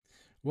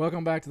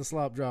Welcome back to the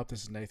Slop Drop.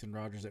 This is Nathan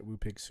Rogers at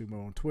WooPig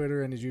Sumo on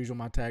Twitter, and as usual,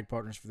 my tag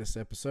partners for this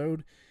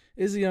episode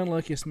is the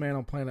unluckiest man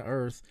on planet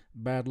Earth,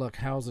 Bad Luck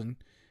Hausen,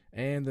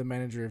 and the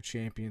manager of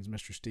champions,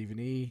 Mr. Stephen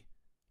E.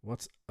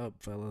 What's up,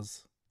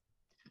 fellas?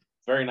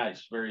 Very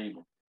nice, very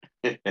evil.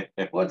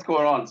 What's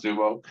going on,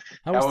 Sumo?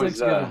 How was How was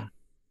Thanksgiving?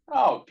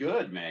 oh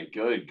good man,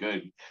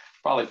 good.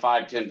 Probably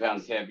 5-10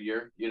 pounds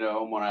heavier.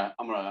 I'm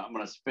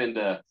gonna spend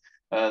the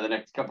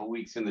next couple of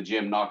weeks in the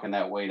gym knocking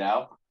that weight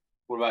out.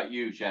 What about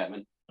you,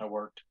 Chapman? I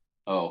worked.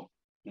 Oh,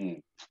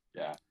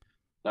 yeah.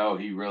 No,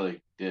 he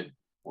really did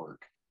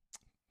work.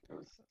 It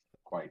was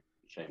quite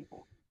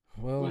shameful.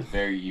 It Well, was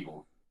very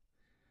evil.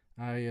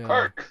 I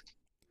Kirk.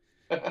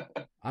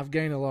 I've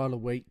gained a lot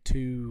of weight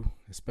too,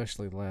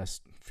 especially the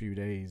last few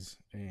days,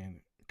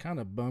 and kind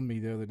of bummed me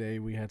the other day.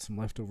 We had some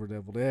leftover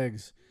deviled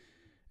eggs,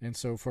 and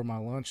so for my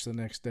lunch the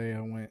next day, I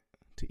went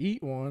to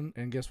eat one,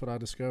 and guess what I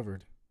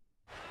discovered?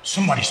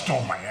 Somebody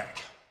stole my egg.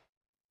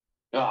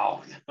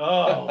 Oh,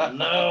 Oh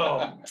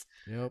no!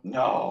 Yep.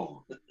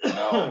 no.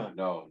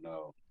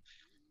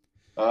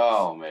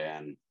 Oh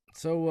man.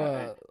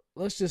 So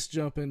let's just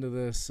jump into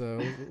this.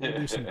 We'll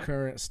do some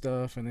current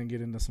stuff and then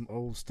get into some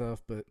old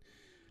stuff. But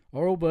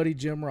our old buddy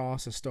Jim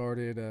Ross has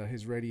started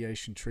his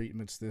radiation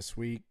treatments this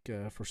week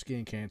for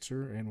skin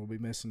cancer, and we'll be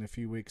missing a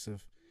few weeks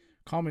of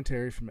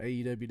commentary from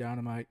AEW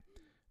Dynamite.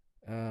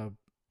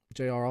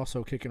 JR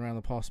also kicking around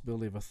the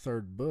possibility of a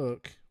third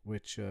book,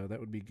 which that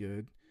would be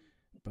good.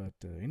 But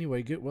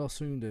anyway, get well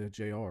soon to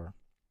JR.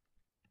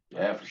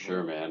 Yeah, for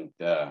sure, man.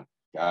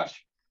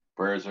 Gosh,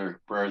 prayers are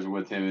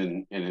with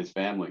him and his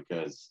family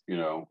because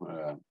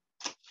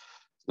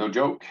it's no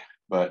joke.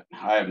 But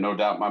I have no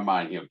doubt in my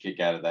mind he'll kick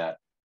out of that.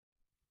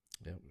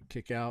 Yeah,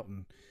 kick out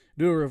and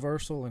do a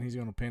reversal, and he's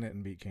going to pin it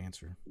and beat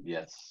cancer.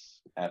 Yes,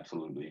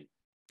 absolutely.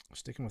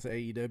 Sticking with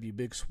AEW,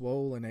 Big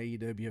Swole and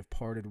AEW have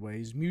parted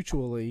ways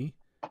mutually.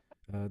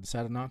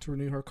 Decided not to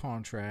renew her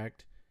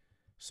contract.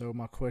 So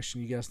my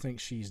question: you guys think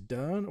she's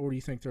done, or do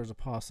you think there's a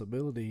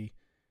possibility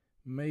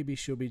maybe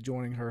she'll be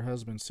joining her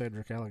husband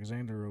Cedric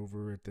Alexander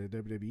over at the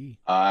WWE?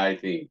 I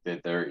think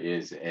that there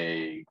is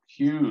a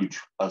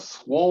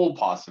swole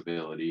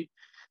possibility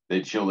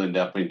that she'll end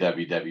up in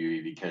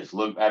WWE because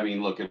look at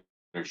her.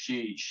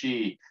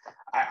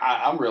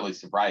 I'm really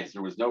surprised.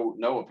 There was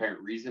no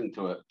apparent reason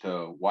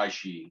to why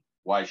she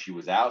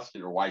was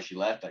ousted or why she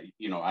left.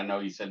 I know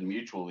you said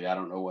mutually. I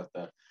don't know what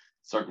the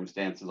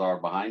circumstances are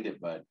behind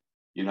it, but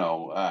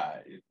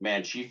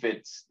man, she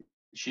fits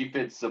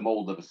the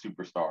mold of a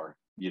superstar.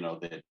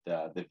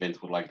 That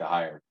Vince would like to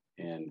hire,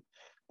 and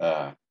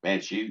man,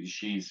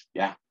 she's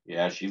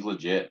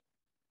legit.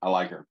 I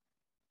like her.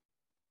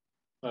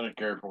 I didn't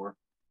care for her.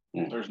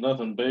 Mm. There's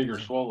nothing big or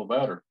swole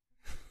about her.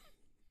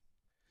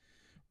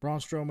 Braun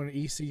Strowman and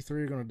EC3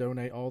 are going to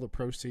donate all the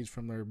proceeds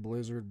from their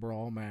Blizzard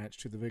Brawl match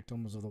to the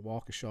victims of the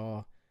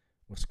Waukesha,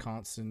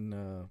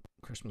 Wisconsin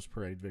Christmas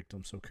parade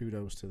victims. So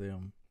kudos to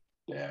them.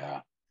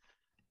 Yeah,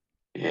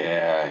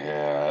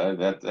 yeah.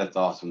 That's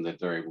awesome that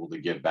they're able to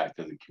give back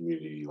to the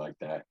community like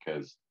that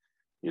because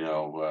you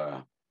know,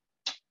 uh,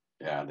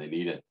 yeah, they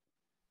need it.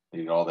 They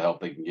need all the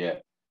help they can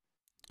get.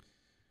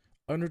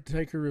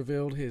 Undertaker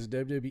revealed his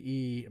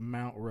WWE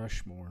Mount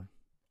Rushmore: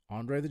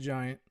 Andre the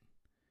Giant,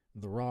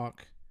 The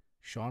Rock,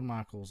 Shawn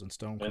Michaels, and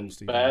Stone Cold And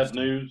Steve bad Austin.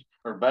 news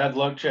or bad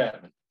luck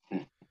Chapman.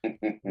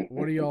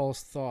 What are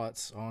y'all's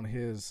thoughts on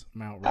his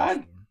Mount I,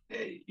 Rushmore?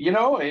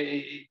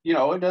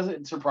 it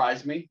doesn't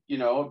surprise me.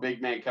 A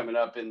big man coming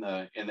up in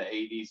the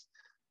 '80s.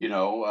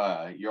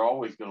 You're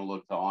always going to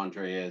look to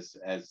Andre as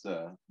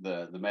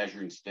the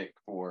measuring stick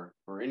for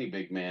any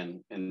big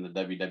man in the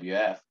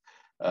WWF,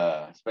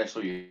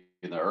 especially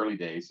in the early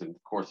days. And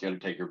of course, the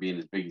Undertaker being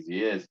as big as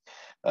he is,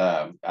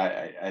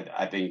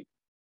 I think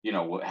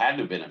had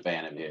to have been a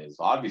fan of his.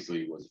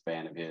 Obviously, he was a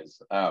fan of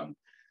his.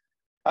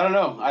 I don't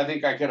know. I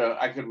think I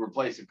could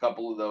replace a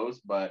couple of those,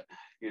 but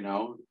they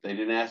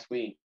didn't ask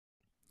me.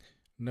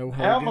 No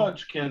How Hogan.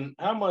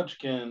 much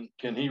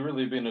can he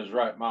really be in his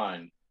right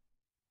mind?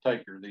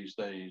 Taker these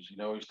days,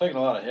 he's taking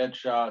a lot of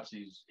headshots.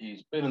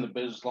 He's been in the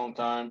business a long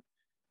time.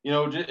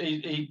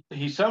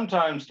 He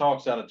sometimes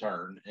talks out of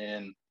turn,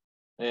 and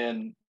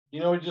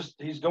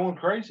he's going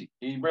crazy.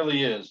 He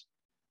really is.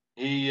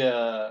 He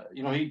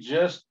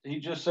just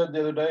said the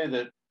other day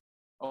that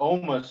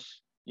Omos,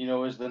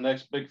 is the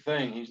next big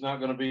thing. He's not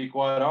going to be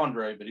quite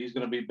Andre, but he's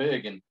going to be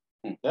big, and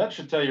that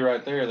should tell you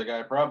right there the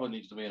guy probably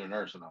needs to be in a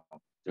nursing home.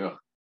 Yeah.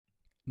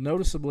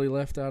 Noticeably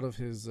left out of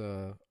his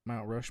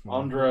Mount Rushmore.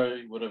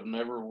 Andre would have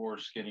never wore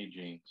skinny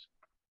jeans.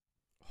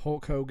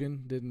 Hulk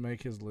Hogan didn't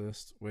make his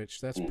list,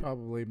 which that's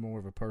probably more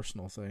of a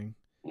personal thing.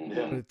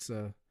 Yeah. But it's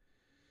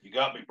You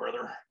got me,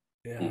 brother.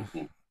 yeah.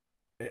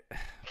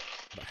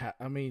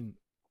 I mean,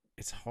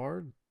 it's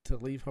hard to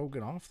leave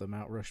Hogan off the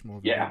Mount Rushmore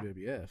of the Yeah.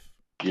 WWF.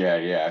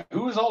 Yeah.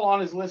 Who was all on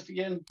his list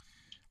again?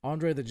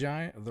 Andre the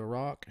Giant, The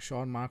Rock,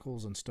 Shawn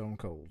Michaels, and Stone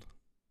Cold.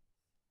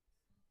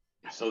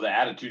 So the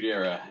Attitude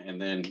Era,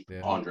 and then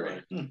Yeah.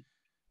 Andre.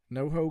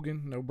 No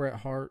Hogan, no Bret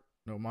Hart,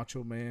 no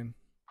Macho Man,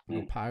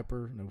 no Hmm.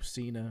 Piper, no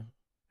Cena.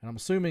 And I'm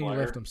assuming he Flair.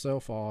 left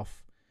himself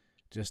off.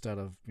 just out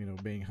of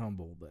being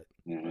humble. But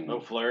No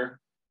Flair.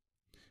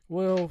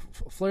 well,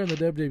 Flair in the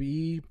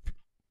WWE,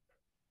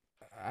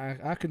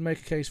 I could make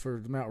a case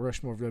for Mount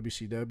Rushmore of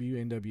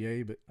WCW,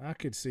 NWA, but I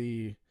could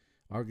see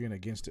arguing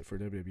against it for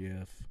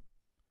WWF.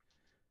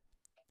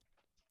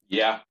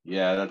 Yeah,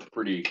 that's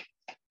pretty.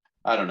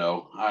 I don't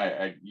know.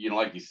 I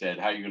like you said,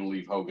 how are you going to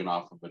leave Hogan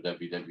off of a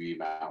WWE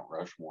Mount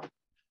Rushmore?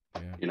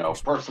 Yeah.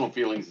 Personal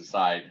feelings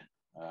aside,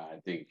 I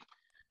think,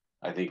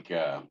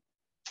 yeah.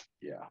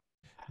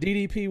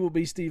 DDP will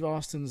be Steve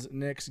Austin's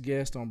next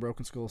guest on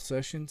Broken Skull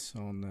Sessions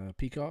on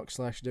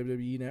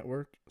Peacock/WWE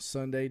Network,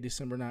 Sunday,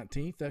 December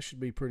 19th. That should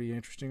be pretty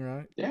interesting,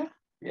 right? Yeah.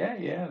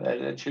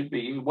 That should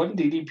be. It wasn't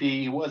DDP.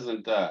 He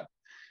wasn't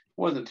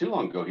too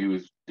long ago. He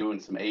was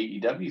doing some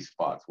AEW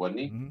spots, wasn't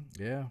he?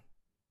 Mm-hmm. Yeah.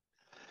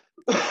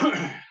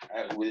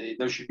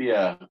 There should be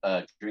a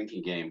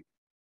drinking game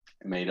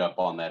made up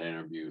on that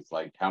interview. It's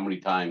like, how many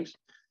times,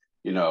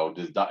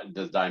 does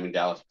Diamond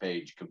Dallas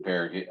Page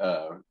compare,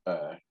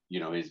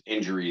 his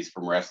injuries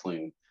from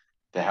wrestling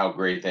to how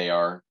great they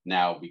are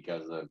now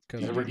because of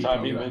every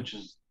time he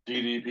mentions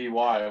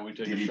DDPY, we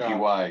take a shot.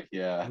 DDPY,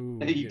 yeah. Ooh,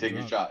 he take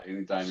a shot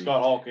anytime.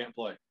 Scott Hall can't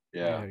play.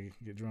 Yeah. You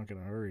get drunk in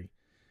a hurry.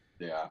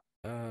 Yeah.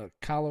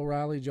 Kyle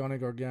O'Reilly, Johnny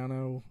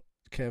Gargano,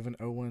 Kevin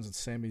Owens, and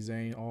Sami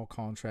Zayn, all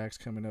contracts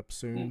coming up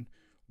soon.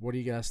 What do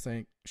you guys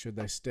think? Should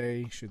they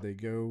stay? Should they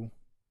go?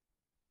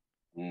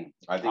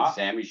 I think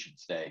Sammy should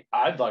stay.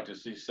 I'd like to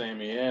see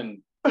Sammy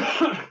and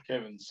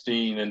Kevin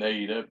Steen in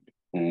AEW.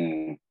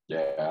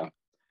 Yeah.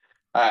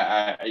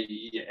 I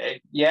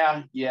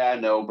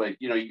know, but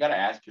you got to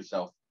ask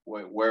yourself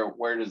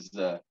where does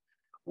the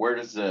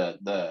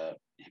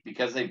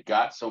because they've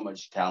got so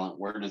much talent,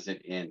 where does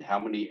it end? How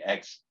many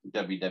ex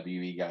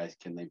WWE guys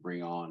can they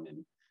bring on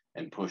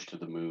and push to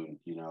the moon,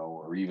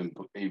 or even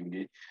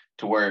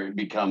to where it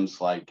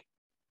becomes like,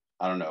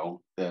 I don't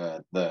know,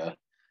 the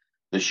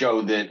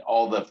show that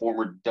all the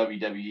former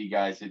WWE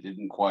guys that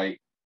didn't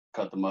quite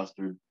cut the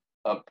mustard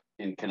up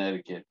in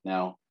Connecticut,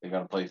 now they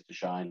got a place to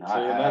shine.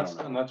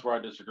 And that's where I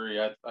disagree.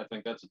 I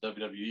think that's a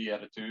WWE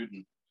attitude,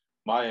 and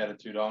my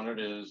attitude on it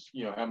is,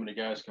 how many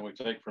guys can we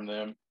take from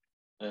them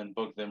and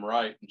book them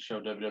right and show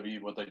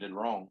WWE what they did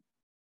wrong?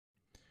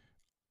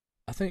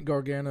 I think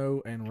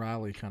Gargano and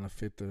Riley kind of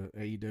fit the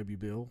AEW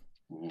bill,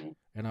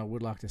 and I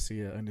would like to see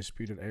an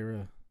Undisputed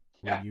Era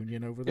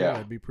reunion over there.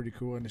 That'd be pretty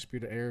cool.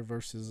 Undisputed Era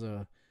versus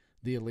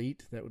the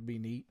Elite. That would be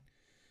neat.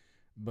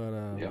 But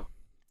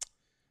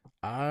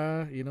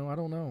I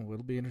don't know.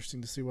 It'll be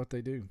interesting to see what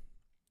they do.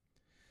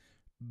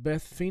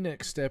 Beth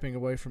Phoenix stepping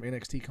away from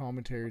NXT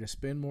commentary to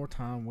spend more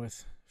time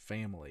with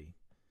family,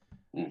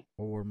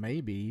 or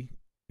maybe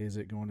is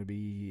it going to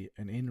be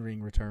an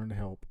in-ring return to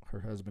help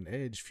her husband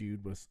Edge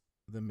feud with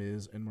The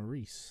Miz and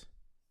Maurice?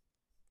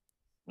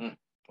 Boy,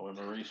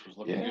 Maurice was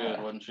looking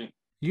good, wasn't she?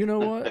 You know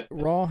what?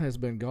 Raw has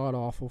been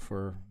god-awful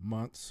for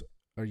months,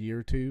 a year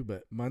or two,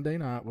 but Monday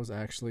night was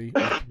actually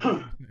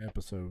an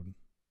episode.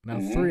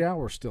 Now, 3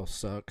 hours still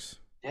sucks.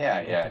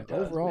 Yeah.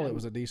 Overall, it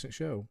was a decent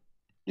show.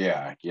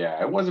 Yeah.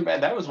 It wasn't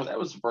bad. That was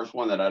the first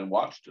one that I'd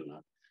watched in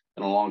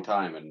a long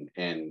time,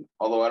 and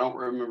although I don't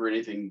remember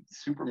anything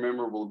super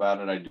memorable about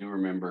it, I do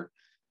remember,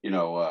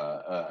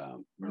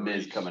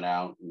 Miz coming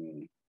out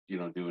and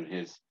doing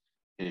his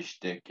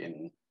shtick,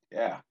 and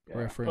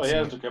Reference. He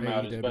has to come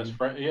out. His best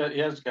friend. He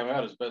has to come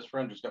out. His best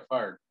friend just got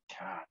fired.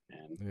 God,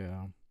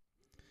 man.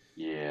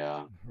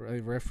 Yeah. They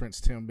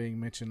referenced him being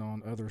mentioned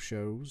on other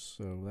shows,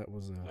 so that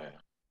was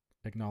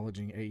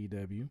acknowledging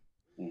AEW.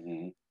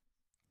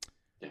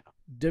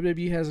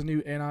 WWE has a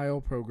new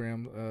NIL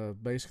program.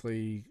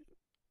 Basically,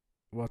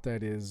 what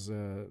that is,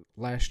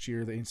 last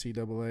year the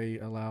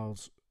NCAA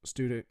allows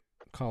student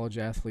college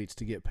athletes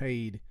to get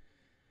paid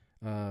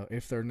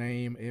if their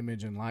name,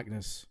 image, and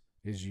likeness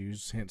is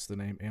used, hence the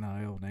name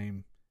NIL,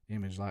 name,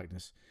 image,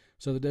 likeness.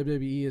 So the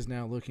WWE is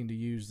now looking to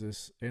use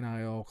this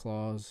NIL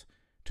clause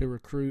to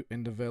recruit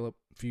and develop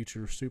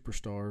future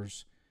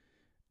superstars.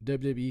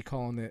 WWE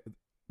calling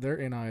their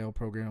NIL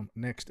program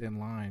Next in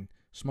Line.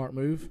 Smart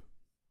move?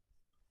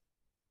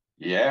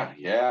 Yeah.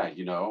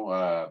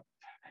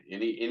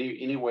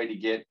 Any way to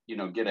get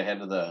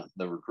ahead of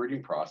the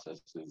recruiting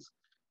process is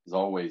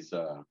always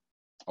a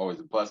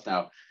plus.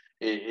 Now,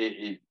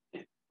 it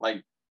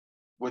like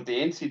with the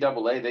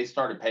NCAA, they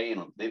started paying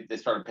them. They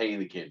started paying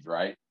the kids,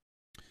 right?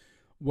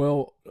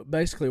 Well,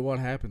 basically, what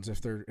happens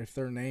if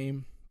their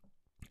name,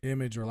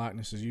 image, or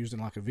likeness is used in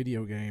like a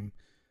video game,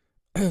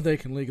 they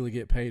can legally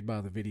get paid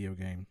by the video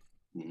game.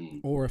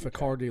 Or if a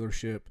car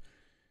dealership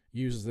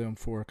uses them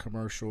for a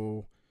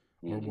commercial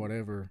or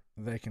whatever,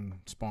 they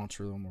can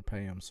sponsor them or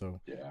pay them. So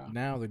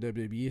now the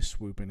WWE is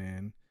swooping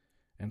in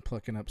and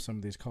plucking up some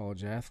of these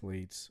college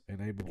athletes and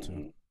able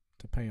to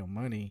pay them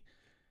money.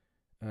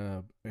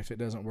 If it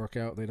doesn't work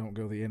out, they don't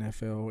go the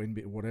NFL,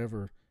 NBA,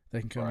 whatever.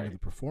 They can come into the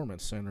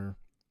Performance Center,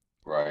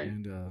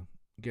 and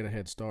get a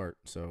head start.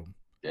 So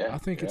I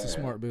think it's a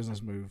smart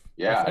business move.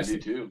 Yeah, I do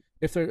too.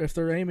 If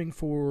they're aiming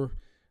for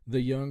the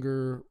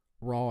younger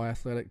raw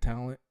athletic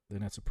talent,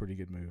 then that's a pretty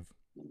good move.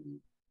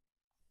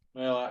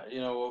 Well,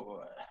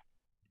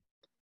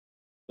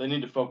 they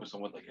need to focus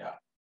on what they got.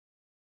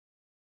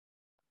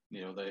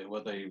 You know,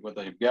 what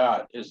they've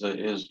got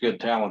is good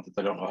talent that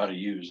they don't know how to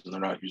use, and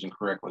they're not using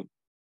correctly.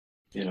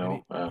 You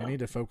know, they need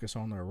to focus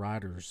on their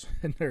riders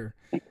and their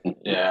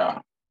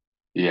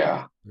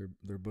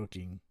their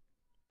booking.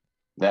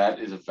 That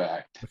is a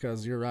fact.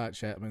 Because you're right,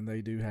 Chapman.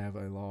 They do have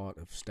a lot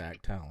of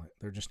stacked talent.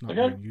 They're just not.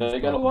 They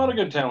got a lot of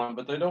good talent,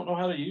 but they don't know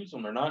how to use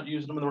them. They're not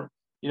using them in the.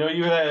 You know,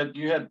 you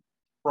had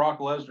Brock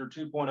Lesnar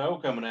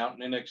 2.0 coming out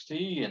in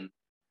NXT,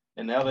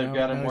 and now they've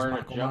got him wearing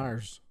Michael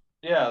Myers.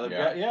 Yeah,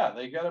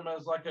 they got him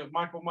as like a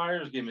Michael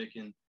Myers gimmick,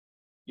 and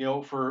you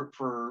know,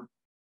 for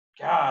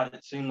God,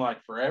 it seemed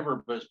like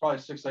forever, but it's probably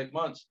 6-8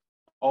 months.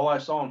 All I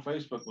saw on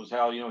Facebook was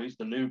how, you know, he's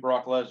the new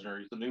Brock Lesnar.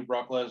 He's the new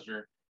Brock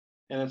Lesnar.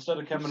 And instead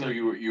of coming, so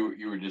you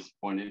were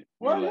disappointed.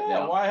 Well,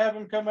 yeah. Why have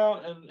him come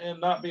out and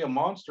not be a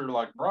monster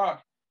like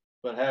Brock,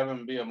 but have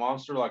him be a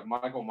monster like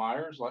Michael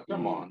Myers? Like,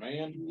 come on,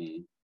 man.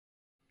 Mm-hmm.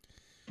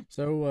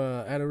 So,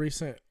 at a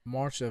recent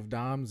March of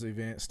Dimes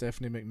event,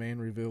 Stephanie McMahon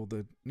revealed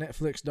the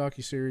Netflix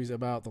docuseries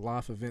about the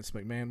life of Vince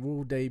McMahon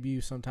will debut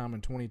sometime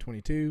in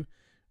 2022.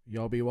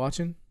 Y'all be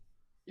watching?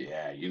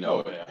 Yeah, you know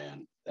it,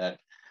 man. That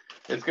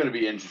it's going to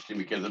be interesting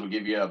because it'll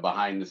give you a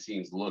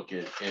behind-the-scenes look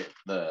at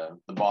the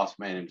boss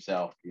man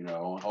himself. You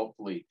know,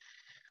 hopefully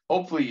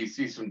you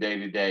see some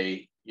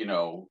day-to-day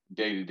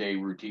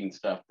routine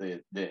stuff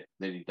that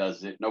he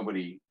does that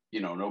nobody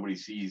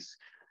sees.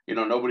 You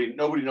know, nobody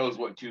knows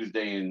what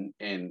Tuesday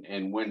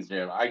and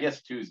Wednesday. I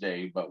guess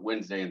Tuesday, but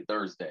Wednesday and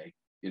Thursday.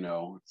 You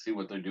know, see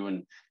what they're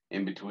doing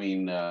in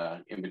between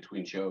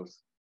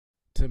shows.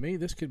 To me,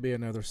 this could be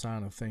another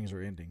sign of things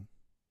are ending.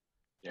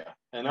 Yeah,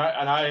 and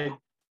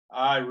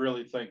I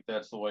really think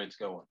that's the way it's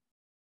going.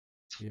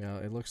 Yeah,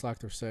 it looks like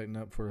they're setting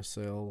up for a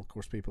sale. Of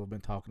course, people have been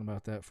talking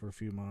about that for a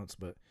few months,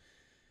 but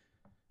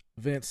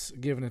Vince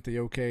giving it the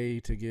okay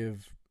to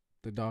give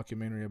the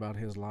documentary about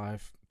his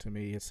life, to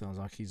me, it sounds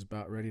like he's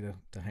about ready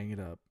to hang it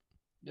up.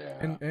 Yeah.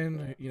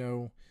 And you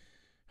know,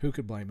 who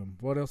could blame him?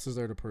 What else is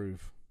there to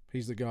prove?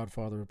 He's the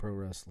godfather of pro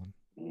wrestling.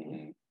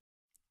 Mm-hmm.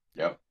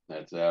 Yep,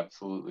 that's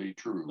absolutely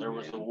true. There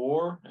was a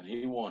war, and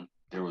he won.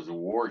 There was a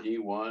war, he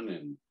won,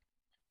 and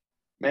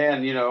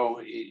man, you know,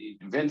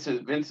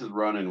 Vince's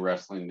run in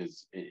wrestling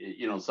is,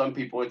 you know, some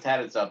people, it's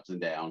had its ups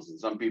and downs, and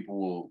some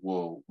people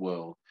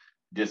will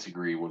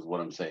disagree with what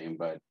I'm saying,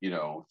 but you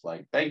know, it's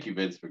like, thank you,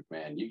 Vince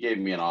McMahon, you gave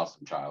me an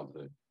awesome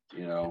childhood.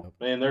 You know,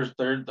 man,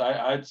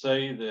 I'd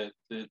say that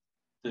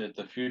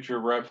the future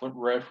of wrestling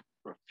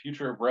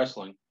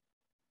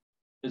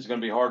is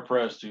going to be hard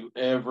pressed to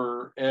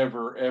ever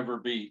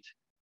beat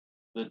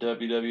the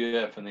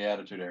WWF in the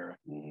Attitude Era.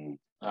 Mm-hmm.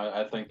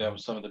 I think that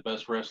was some of the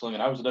best wrestling,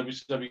 and I was a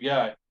WCW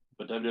guy,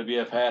 but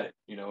WWF had it,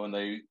 you know, and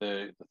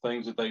the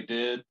things that they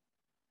did,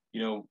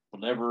 you know, will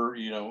never,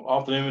 you know,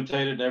 often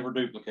imitated, never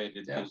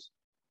duplicated, because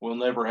we'll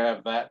never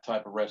have that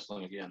type of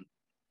wrestling again.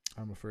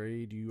 I'm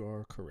afraid you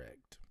are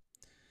correct.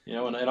 You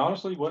know, and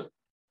honestly, like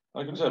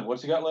I said,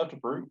 what's he got left to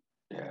prove?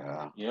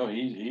 Yeah. You know,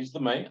 he's the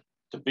man.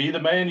 To be the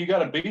man, you got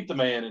to beat the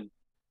man, and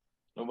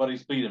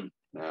nobody's beat him.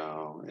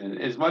 No, and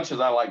as much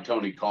as I like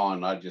Tony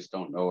Khan, I just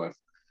don't know if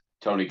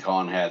Tony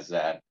Khan has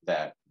that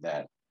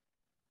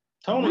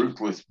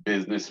ruthless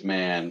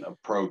businessman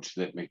approach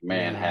that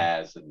McMahon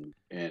has,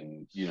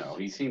 and you know,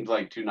 he seems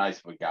like too nice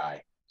of a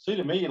guy. See,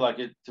 to me,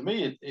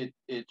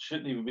 it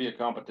shouldn't even be a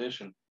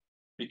competition,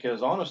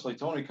 because honestly,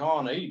 Tony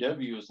Khan,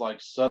 AEW is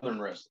like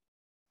Southern wrestling.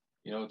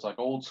 You know, it's like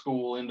old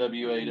school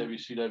NWA,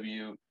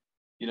 WCW,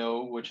 you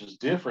know, which is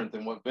different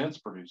than what Vince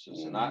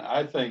produces. And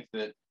I think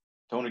that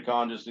Tony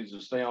Khan just needs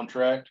to stay on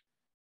track,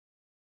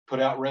 put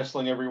out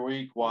wrestling every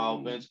week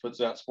while Vince puts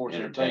out sports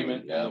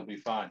entertainment, and they'll be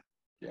fine.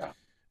 Yeah.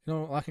 You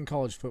know, like in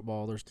college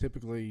football, there's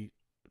typically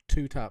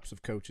two types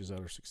of coaches that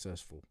are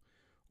successful.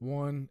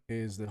 One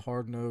is the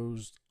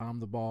hard-nosed, I'm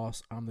the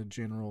boss, I'm the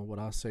general, what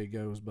I say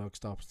goes, buck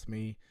stops to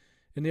me.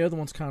 And the other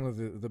one's kind of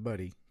the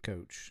buddy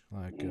coach.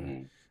 Like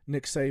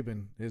Nick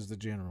Saban is the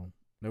general,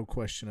 no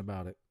question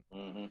about it.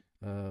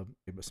 But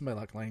somebody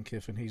like Lane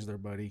Kiffin, he's their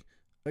buddy.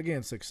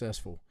 Again,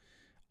 successful.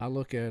 I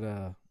look at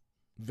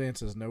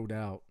Vince as no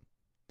doubt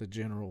the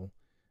general,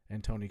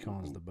 and Tony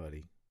Khan's the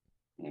buddy.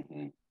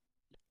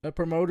 A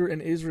promoter in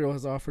Israel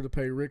has offered to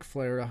pay Ric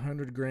Flair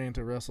 $100,000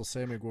 to wrestle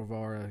Sammy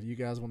Guevara. You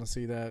guys want to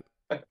see that?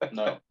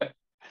 No.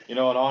 You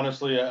know, and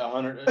honestly,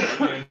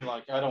 100.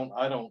 Like, I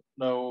don't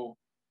know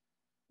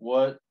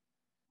what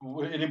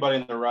anybody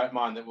in their right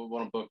mind that would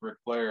want to book Ric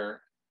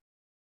Flair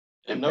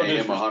and pay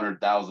him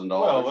 $100,000.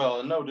 Well,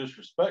 and no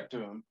disrespect to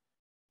him,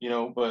 you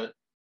know, but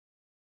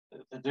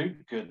the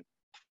dude could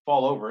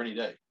fall over any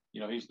day.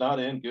 You know, he's not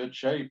in good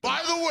shape.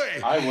 By the way,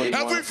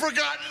 have we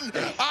forgotten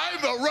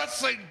I'm a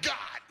wrestling god?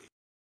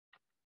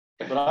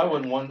 But I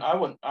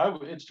wouldn't.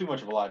 It's too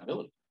much of a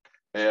liability.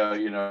 Yeah,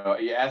 you know,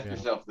 you ask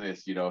yourself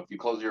this, you know, if you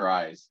close your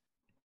eyes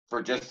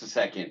for just a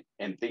second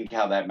and think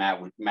how that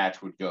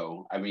match would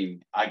go. I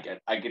mean, I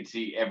could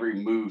see every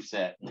move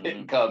set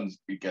that comes,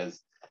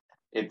 because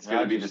it's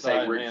going to be the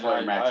same Ric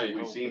Flair match that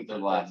we've seen for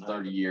the last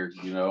 30 years,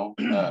 you know.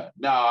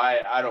 No,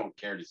 I don't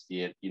care to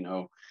see it, you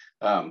know.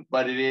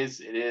 But it is,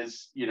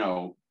 you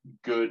know,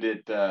 good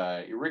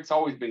at. Rick's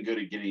always been good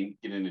at getting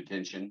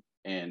attention,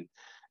 and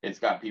it's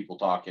got people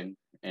talking.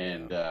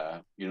 And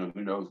who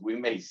knows? We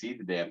may see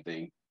the damn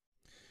thing.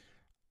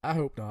 I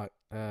hope not.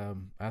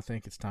 I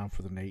think it's time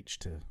for the Nate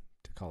to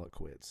call it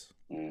quits.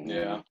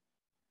 Yeah.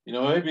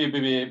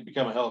 Maybe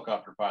become a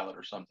helicopter pilot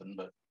or something,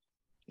 but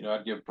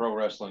I'd give pro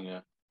wrestling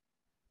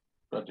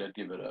I'd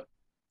give it up.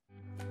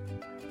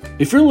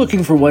 If you're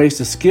looking for ways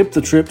to skip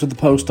the trip to the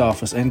post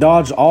office and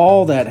dodge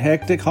all that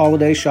hectic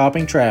holiday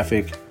shopping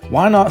traffic,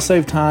 why not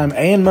save time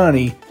and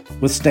money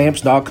with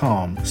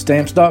Stamps.com?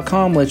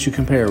 Stamps.com lets you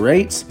compare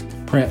rates,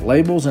 print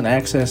labels, and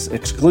access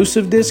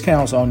exclusive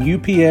discounts on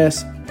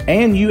UPS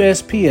and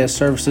USPS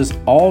services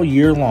all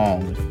year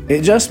long.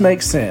 It just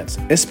makes sense,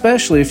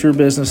 especially if your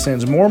business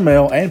sends more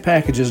mail and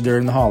packages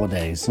during the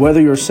holidays.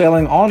 Whether you're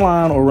selling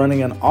online or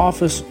running an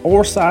office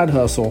or side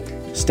hustle,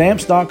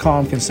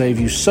 Stamps.com can save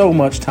you so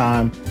much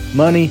time,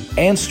 money,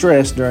 and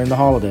stress during the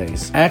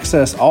holidays.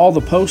 Access all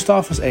the post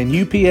office and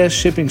UPS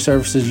shipping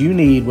services you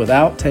need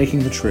without taking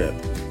the trip.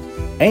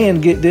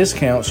 And get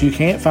discounts you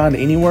can't find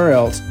anywhere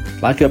else,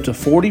 like up to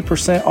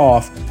 40%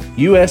 off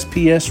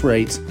USPS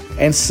rates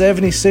and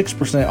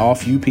 76%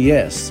 off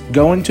UPS.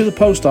 Going to the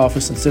post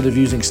office instead of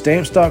using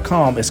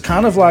Stamps.com is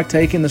kind of like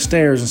taking the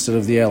stairs instead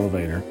of the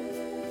elevator.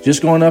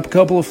 Just going up a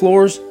couple of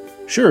floors?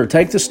 Sure,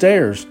 take the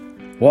stairs.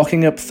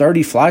 Walking up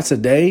 30 flights a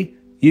day?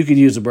 You could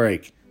use a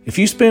break. If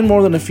you spend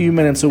more than a few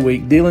minutes a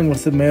week dealing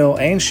with the mail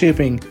and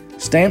shipping,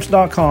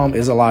 Stamps.com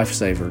is a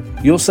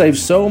lifesaver. You'll save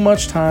so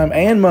much time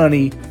and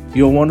money,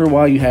 you'll wonder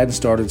why you hadn't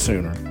started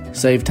sooner.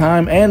 Save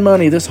time and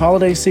money this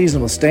holiday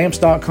season with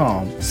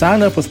Stamps.com.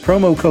 Sign up with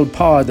promo code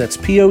POD, that's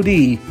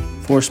POD,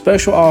 for a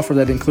special offer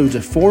that includes a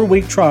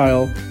 4-week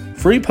trial,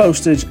 free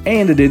postage,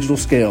 and a digital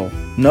scale.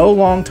 No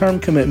long-term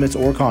commitments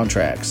or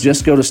contracts.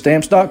 Just go to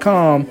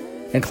Stamps.com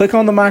and click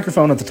on the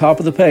microphone at the top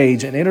of the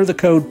page and enter the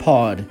code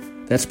POD.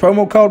 That's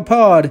promo code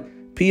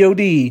POD,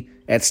 P-O-D,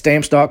 at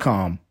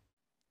Stamps.com.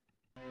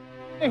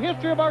 The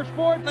history of our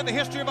sport and the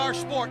history of our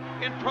sport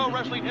in pro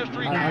wrestling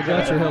history. I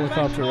got your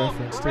helicopter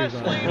reference too.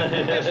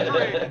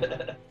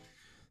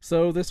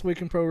 So this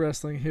week in pro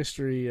wrestling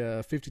history,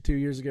 52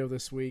 years ago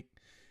this week,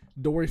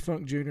 Dory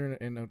Funk Jr.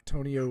 and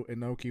Antonio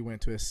Inoki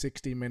went to a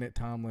 60-minute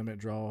time limit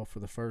draw for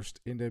the first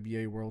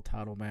NWA World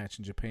Title match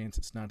in Japan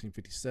since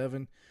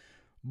 1957.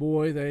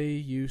 Boy, they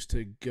used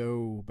to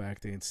go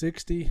back then.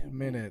 60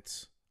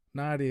 minutes,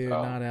 night in,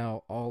 night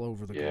out, all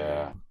over the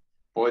globe.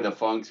 Boy, the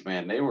Funks,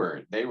 man, they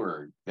were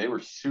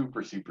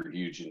super, super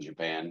huge in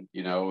Japan.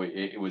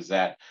 It was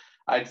that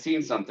I'd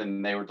seen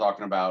something they were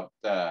talking about.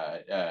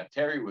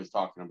 Terry was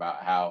talking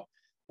about how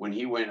when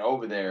he went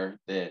over there,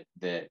 that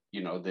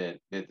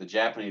the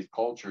Japanese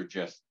culture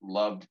just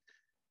loved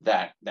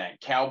that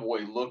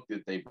cowboy look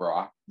that they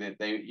brought. That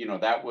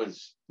that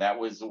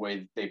was the way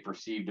that they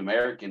perceived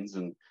Americans,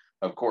 and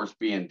of course,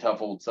 being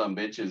tough old son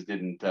bitches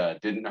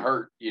didn't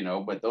hurt.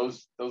 But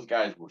those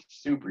guys were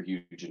super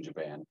huge in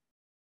Japan.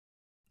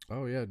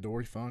 Oh yeah,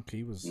 Dory Funk.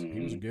 He was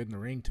good in the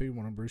ring too.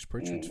 One of Bruce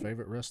Pritchard's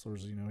favorite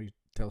wrestlers. He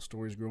tells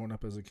stories growing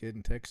up as a kid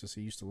in Texas.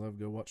 He used to love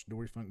to go watch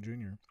Dory Funk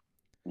Jr.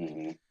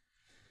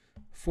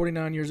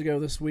 49 years ago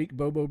this week,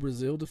 Bobo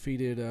Brazil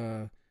defeated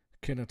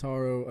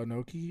Kentaro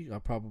Inoki. I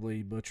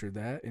probably butchered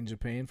that, in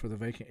Japan for the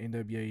vacant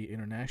NWA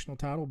International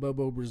title.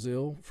 Bobo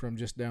Brazil from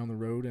just down the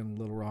road in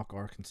Little Rock,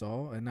 Arkansas,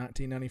 a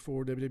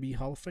 1994 WWE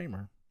Hall of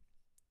Famer.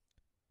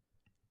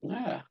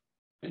 Yeah,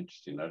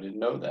 interesting. I didn't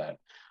know that.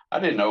 I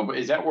didn't know, but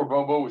is that where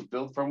Bobo was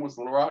billed from, was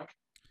Little Rock?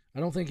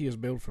 I don't think he was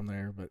billed from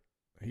there, but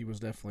he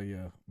was definitely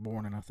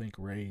born and I think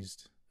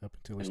raised up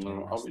until he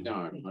started wrestling. Oh,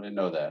 darn. I didn't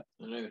know that.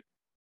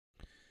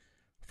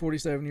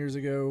 47 years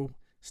ago,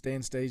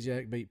 Stan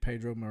Stasiak beat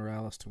Pedro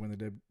Morales to win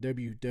the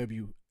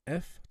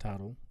WWF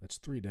title. That's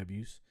 3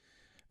 W's.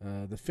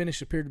 The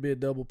finish appeared to be a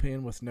double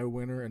pin with no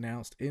winner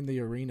announced in the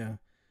arena.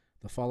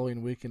 The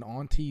following weekend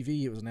on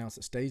TV, it was announced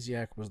that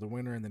Stasiak was the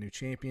winner and the new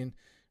champion.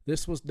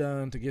 This was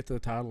done to get the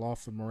title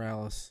off of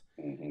Morales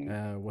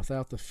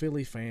without the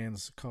Philly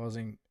fans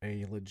causing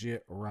a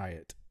legit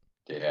riot.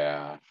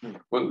 Yeah.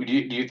 Well, do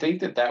you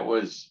think that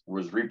was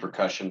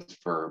repercussions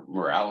for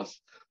Morales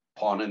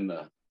pawning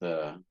the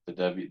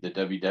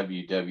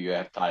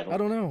WWF title? I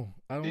don't know.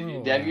 Have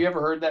you ever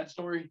heard that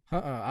story?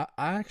 I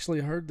actually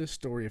heard this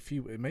story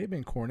it may have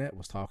been Cornette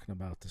was talking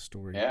about this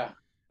story. Yeah.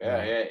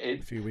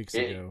 A few weeks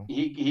ago.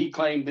 He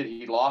claimed that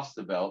he lost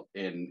the belt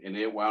and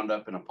it wound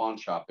up in a pawn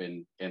shop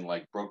in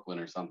like Brooklyn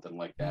or something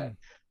like that.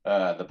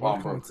 The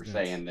pawnbroker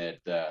saying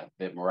that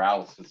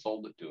Morales had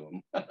sold it to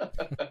him.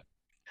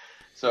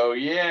 So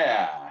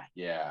yeah.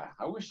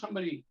 I wish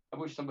somebody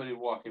would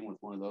walk in with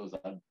one of those.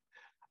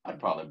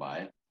 I'd probably buy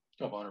it.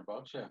 $200,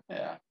 yeah.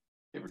 Yeah,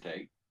 give or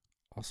take.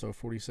 Also,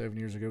 47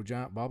 years ago,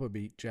 Giant Baba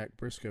beat Jack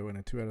Briscoe in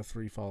a 2 out of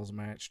 3 falls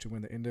match to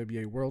win the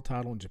NWA World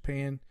title in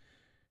Japan.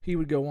 He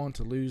would go on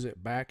to lose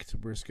it back to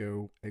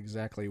Briscoe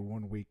exactly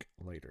 1 week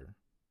later.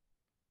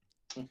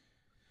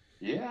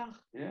 Yeah.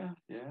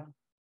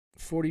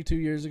 42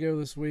 years ago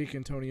this week,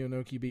 Antonio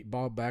Inoki beat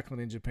Bob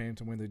Backlund in Japan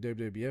to win the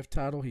WWF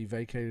title. He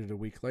vacated a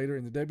week later,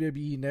 and the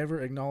WWE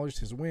never acknowledged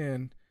his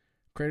win,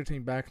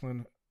 crediting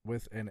Backlund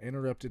with an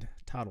interrupted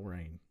title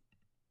reign.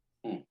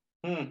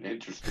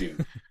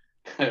 Interesting.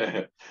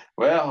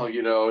 Well,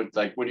 it's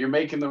like when you're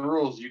making the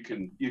rules, you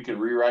can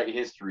rewrite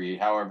history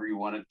however you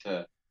want it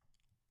to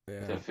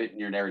fit in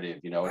your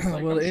narrative. It's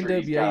like, well, the I'm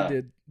sure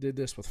NWA did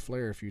this with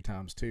Flair a few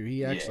times too.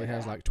 He actually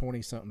has like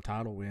 20-something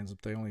title wins,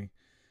 but they only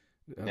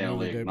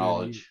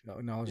acknowledge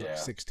like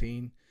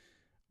 16.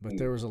 But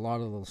there was a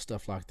lot of little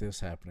stuff like this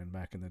happening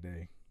back in the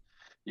day.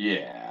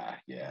 Yeah.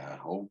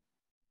 Oh,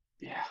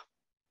 yeah.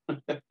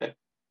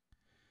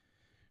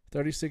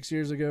 36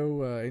 years ago,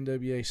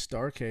 NWA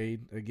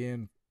Starrcade,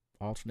 again,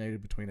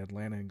 alternated between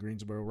Atlanta and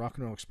Greensboro. Rock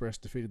and Roll Express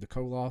defeated the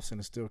Koloffs in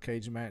a steel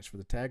cage match for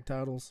the tag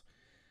titles.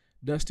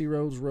 Dusty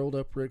Rhodes rolled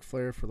up Ric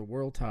Flair for the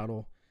world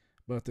title,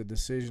 but the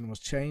decision was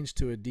changed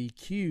to a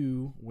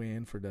DQ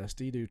win for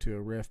Dusty due to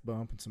a ref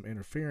bump and some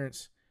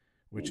interference,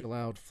 which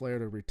allowed Flair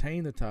to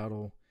retain the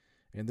title,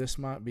 and this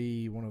might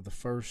be one of the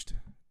first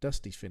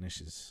Dusty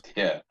finishes.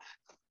 Yeah.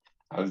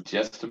 I was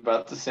just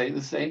about to say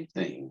the same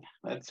thing.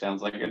 That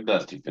sounds like a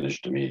Dusty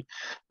finish to me.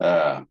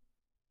 Yeah.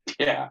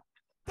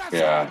 That's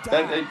Yeah. hard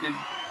time.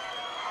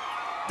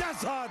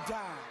 That's hard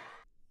time.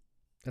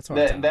 That's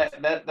hard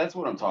times. That's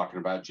what I'm talking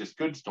about. Just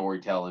good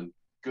storytelling,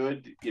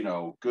 good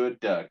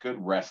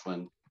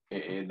wrestling.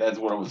 That's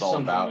what it was all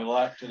Something about. we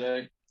like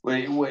today.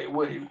 Wait,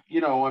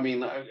 I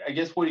mean, I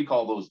guess what do you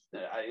call those?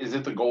 Is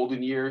it the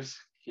golden years,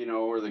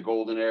 or the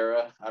golden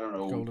era? I don't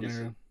know. Golden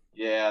era.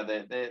 Yeah,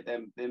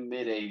 the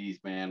mid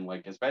 '80s, man.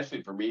 Like,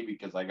 especially for me,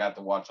 because I got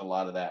to watch a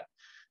lot of that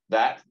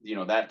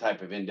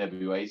type of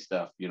NWA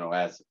stuff,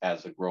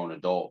 as a grown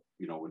adult,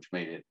 which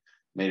made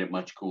it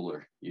much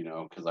cooler,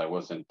 because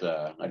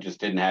I just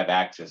didn't have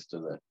access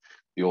to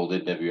the old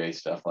NWA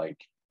stuff like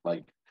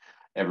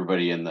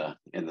everybody in the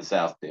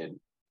South did.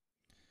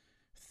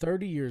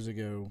 30 years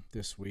ago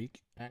this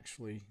week,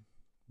 actually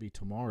be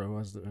tomorrow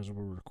as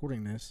we're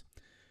recording this,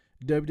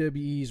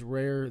 WWE's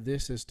rare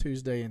This Is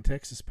Tuesday in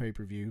Texas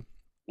pay-per-view,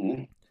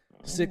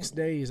 6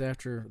 days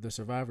after the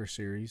Survivor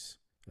Series.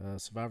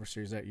 Survivor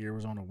Series that year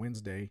was on a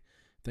Wednesday,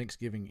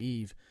 Thanksgiving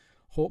Eve.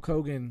 Hulk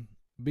Hogan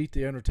beat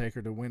The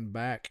Undertaker to win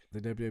back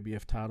the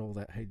WWF title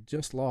that had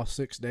just lost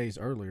 6 days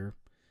earlier.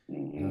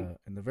 And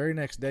the very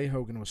next day,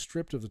 Hogan was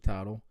stripped of the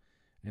title,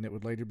 and it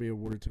would later be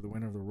awarded to the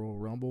winner of the Royal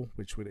Rumble,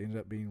 which would end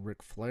up being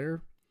Ric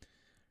Flair.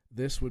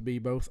 This would be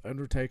both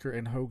Undertaker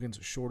and Hogan's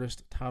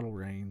shortest title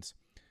reigns,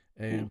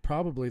 and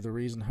probably the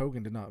reason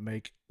Hogan did not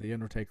make the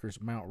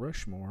Undertaker's Mount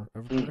Rushmore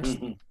of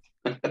wrestling.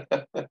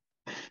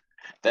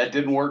 That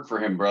didn't work for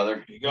him,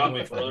 brother. You got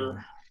me,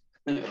 brother.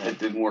 It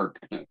didn't work.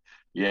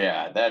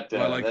 Yeah, that's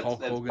Hulk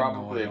that's Hogan?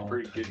 probably No, I a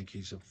pretty don't. I good. think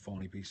he's a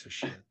phony piece of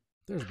shit.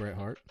 There's Bret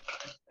Hart.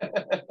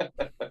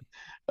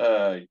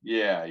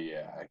 Yeah.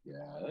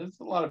 There's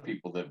a lot of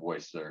people that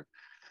voice their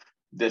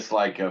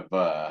dislike of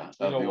the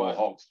old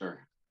Hulkster.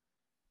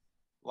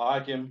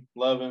 Like him,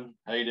 love him,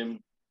 hate him.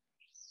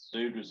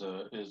 Dude is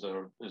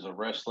a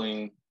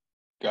wrestling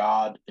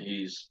god.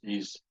 He's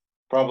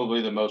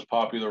probably the most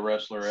popular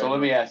wrestler So ever. let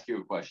me ask you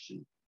a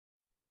question.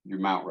 Your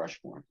Mount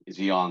Rushmore. Is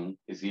he on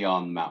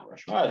Mount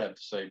Rushmore? I'd have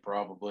to say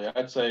probably.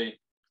 I'd say,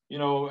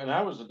 and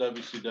I was a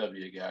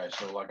WCW guy,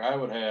 so like I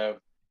would have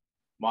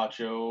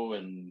Macho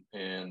and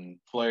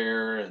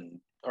Flair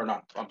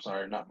not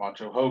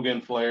Macho, Hogan,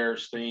 Flair,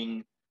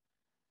 Sting,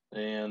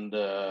 and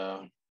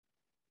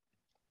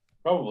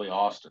probably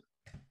Austin.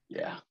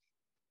 Yeah.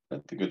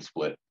 That's a good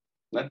split.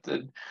 That's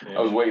it. Yeah.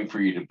 I was waiting for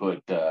you to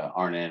put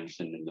Arn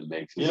Anderson in the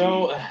mix.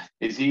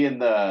 Is he in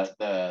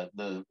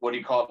the what do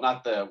you call it?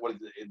 Not the what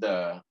is it,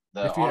 the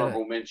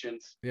honorable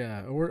mentions?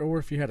 Yeah, or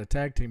if you had a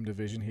tag team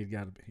division, he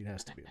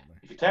has to be in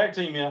there. Tag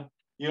team, yeah.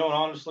 And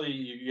honestly,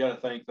 you got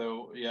to think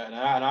though, yeah. And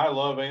I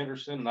love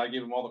Anderson, and I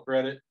give him all the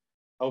credit.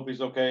 Hope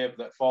he's okay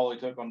after that fall he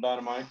took on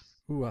Dynamite.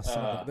 Ooh, I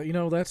saw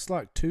that. That's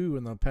like 2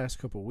 in the past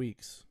couple of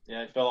weeks.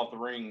 Yeah, he fell off the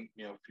ring,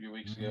 a few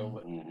weeks ago.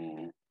 But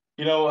Mm-hmm.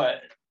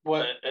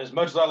 as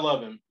much as I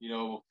love him,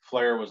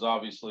 Flair was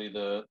obviously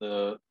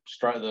the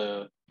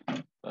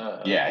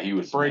he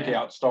was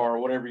breakout star, or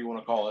whatever you want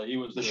to call it. He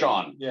was the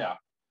Shawn. Yeah,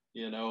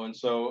 and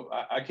so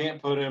I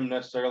can't put him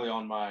necessarily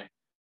on my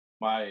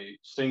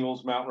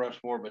singles Mount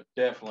Rushmore, but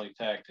definitely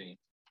tag team.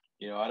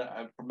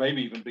 I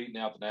maybe even beating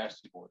out the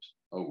Nasty Boys.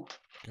 Oh,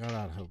 God,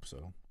 I'd hope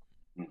so.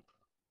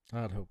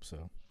 I'd hope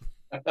so.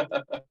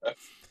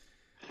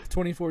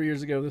 24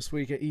 years ago this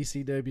week at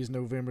ECW's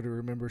November to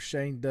Remember,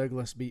 Shane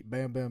Douglas beat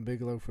Bam Bam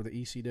Bigelow for the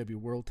ECW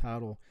World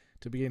title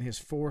to begin his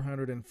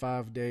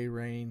 405-day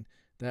reign.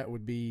 That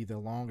would be the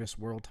longest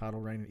world title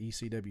reign in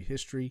ECW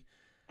history.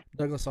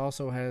 Douglas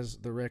also has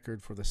the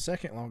record for the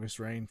second longest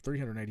reign,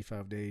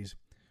 385 days,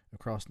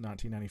 across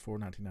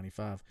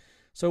 1994-1995.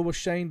 So was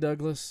Shane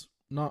Douglas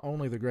not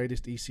only the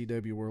greatest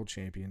ECW world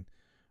champion,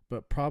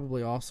 but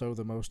probably also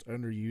the most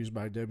underused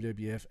by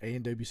WWF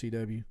and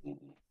WCW?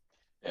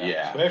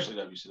 Yeah. Especially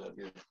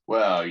WCW.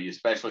 Well,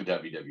 especially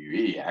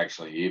WWE,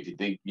 actually. If you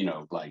think,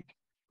 like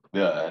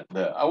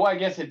I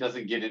guess it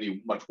doesn't get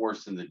any much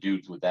worse than the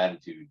dudes with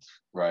attitudes,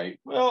 right?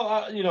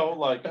 Well,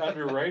 like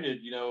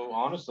underrated.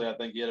 Honestly, I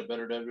think he had a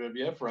better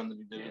WWF run than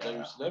he did a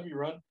WCW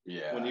run.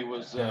 Yeah. When he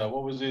was, Yeah.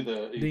 what was he?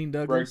 Dean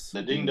Douglas.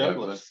 The Dean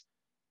Douglas.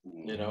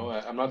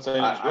 I'm not saying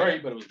it was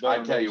great, but it was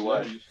better. I tell you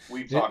what,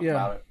 we've talked Yeah.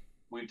 about it.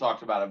 We've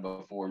talked about it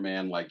before,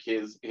 man. Like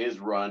his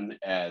run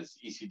as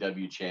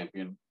ECW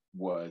champion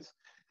was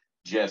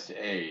just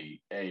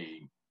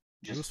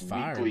just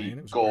fire, weekly man.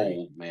 It was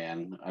gold,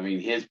 man. I mean,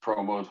 his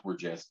promos were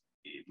just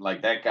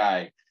like that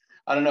guy.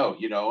 I don't know,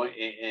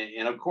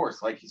 and of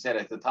course, like you said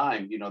at the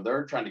time,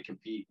 they're trying to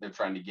compete. They're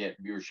trying to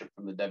get viewership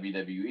from the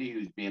WWE,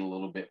 who's being a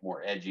little bit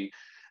more edgy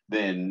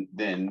than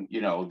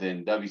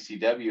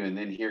WCW. And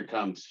then here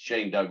comes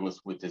Shane Douglas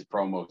with his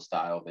promo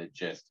style that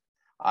just,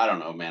 I don't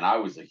know, man. I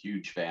was a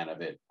huge fan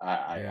of it. For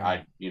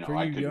I you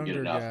couldn't get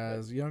enough.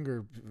 guys,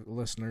 younger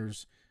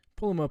listeners,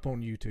 pull them up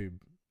on YouTube.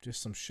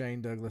 Just some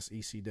Shane Douglas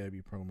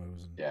ECW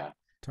promos, and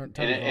turn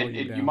the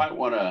volume down. You might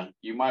want to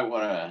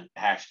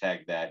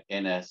hashtag that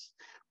NS.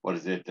 What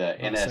is it?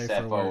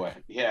 NSFO.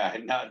 Yeah,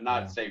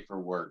 not safe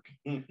for work.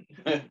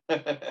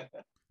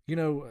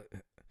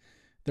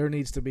 There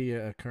needs to be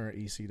a current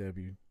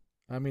ECW.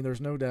 I mean,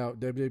 there's no doubt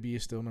WWE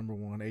is still number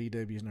 1,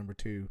 AEW is number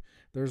 2.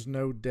 There's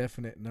no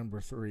definite number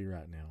 3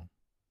 right now.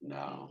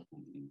 No.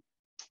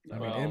 I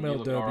mean,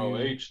 MLW.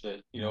 ROH,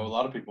 that a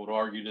lot of people would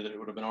argue that it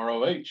would have been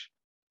ROH.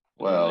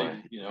 Well,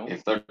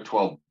 if they're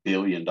 $12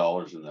 billion in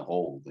the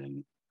hole,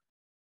 then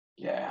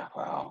yeah,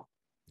 wow.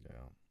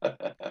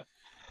 Yeah.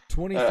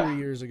 23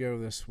 years ago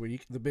this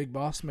week, the Big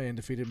Boss Man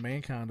defeated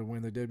Mankind to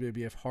win the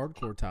WWF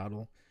Hardcore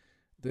title.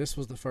 This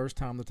was the first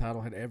time the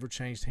title had ever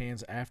changed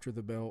hands after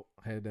the belt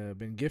had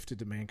been gifted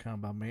to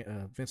Mankind by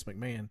Vince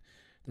McMahon.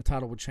 The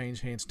title would change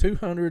hands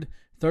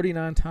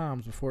 239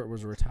 times before it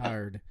was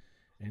retired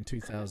in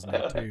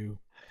 2002.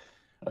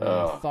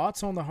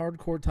 Thoughts on the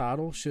Hardcore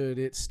title? Should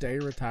it stay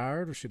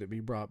retired or should it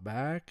be brought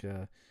back?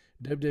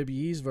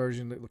 WWE's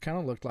version, it kind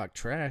of looked like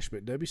trash,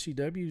 but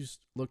WCW's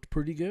looked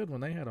pretty good when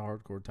they had a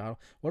Hardcore title.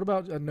 What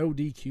about a no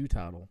DQ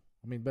title?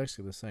 I mean,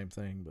 basically the same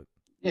thing, but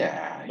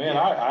yeah, man,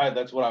 I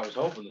that's what I was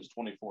hoping this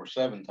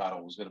 24/7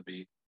 title was going to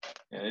be,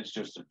 and it's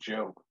just a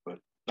joke. But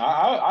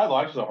I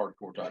liked the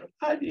Hardcore title.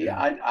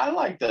 I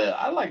like the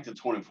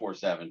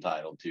 24/7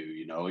 title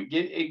too.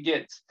 It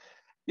gets,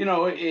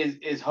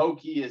 as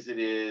hokey as it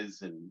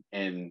is,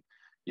 and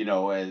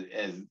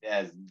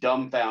as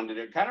dumbfounded.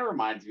 It kind of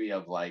reminds me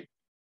of, like,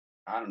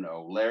 I don't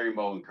know, Larry,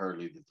 Moe, and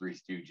Curly, the Three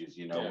Stooges.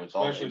 With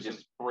especially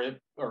since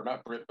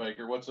not Britt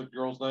Baker. What's the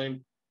girl's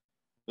name?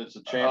 That's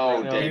the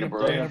champ. Dana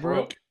Brooke. Dana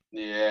Brooke.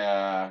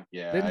 Yeah.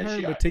 Didn't her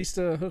and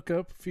Batista hook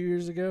up a few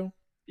years ago?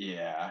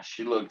 Yeah,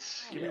 she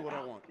looks. Give me what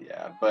I want.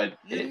 Yeah, but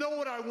you know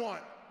what I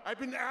want. I've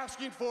been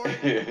asking for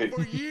it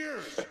for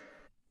years.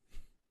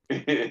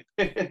 Give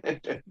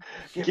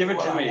it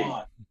to me.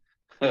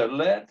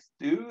 Let's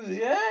do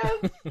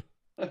this.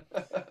 But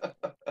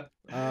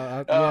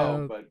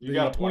you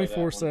got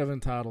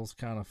 24/7 title's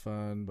kind of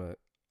fun, but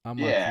I'm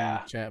like you,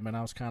 Chapman.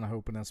 I was kind of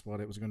hoping that's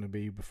what it was going to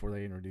be before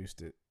they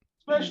introduced it.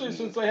 Especially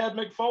since they had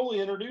Mick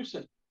Foley introduce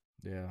it.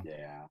 Yeah.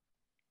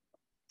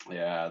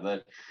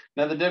 The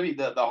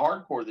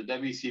hardcore, the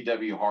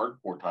WCW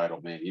hardcore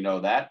title, man.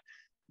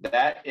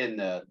 That in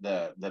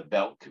the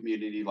belt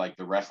community, like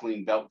the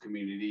wrestling belt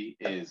community,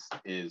 is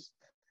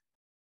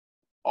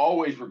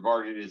always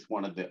regarded as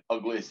one of the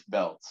ugliest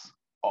belts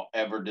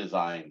ever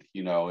designed.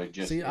 It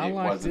just I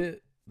liked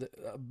it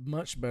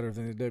much better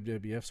than the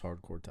WWF's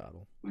hardcore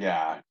title.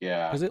 Yeah,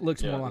 because it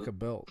looks more like a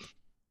belt.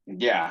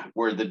 Yeah,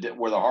 where the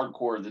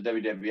hardcore, the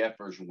WWF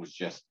version was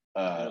just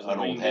an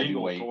old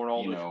heavyweight, an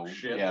old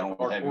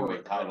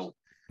heavyweight title,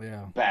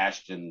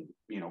 bashed and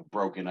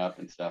broken up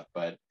and stuff.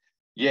 But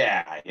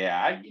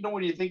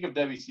when you think of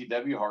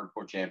WCW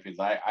hardcore champions,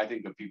 I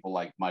think of people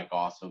like Mike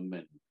Awesome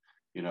and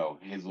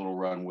his little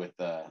run with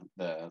the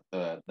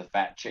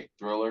fat chick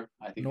Thriller.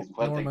 I think is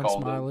what Norman they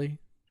called Smiley. him.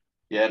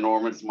 Yeah,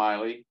 Norman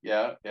Smiley.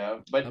 Yeah.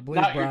 But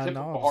not your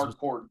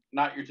typical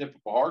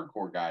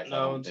hardcore, guys.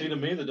 No, and see, to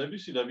me, the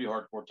WCW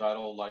hardcore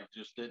title, like,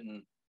 just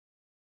didn't,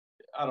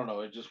 I don't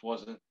know, it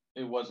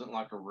wasn't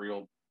like a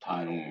real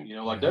title.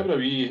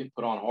 WWE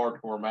put on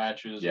hardcore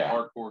matches,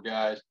 hardcore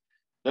guys.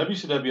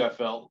 WCW, I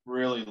felt,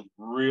 really,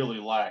 really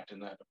lacked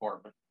in that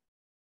department.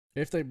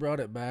 If they brought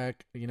it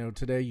back,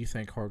 today you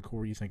think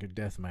hardcore, you think of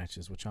death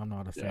matches, which I'm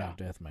not a fan of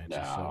death matches.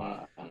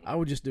 So I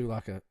would just do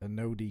like a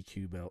no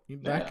DQ belt.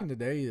 Back in the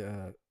day,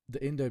 the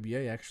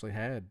NWA actually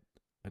had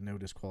a no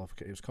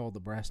disqualification. It was called the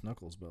Brass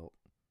Knuckles belt.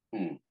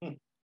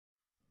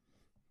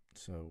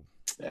 So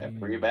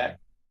bring it back.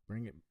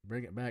 Bring it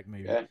back,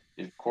 maybe. Yeah.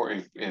 If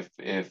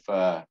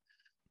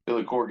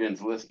Billy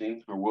Corgan's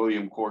listening or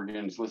William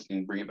Corgan's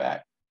listening, bring it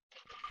back.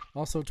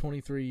 Also,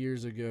 23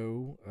 years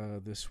ago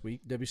this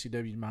week,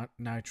 WCW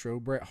Nitro,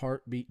 Bret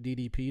Hart beat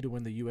DDP to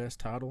win the U.S.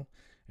 title.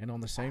 And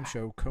on the same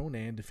show,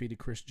 Conan defeated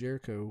Chris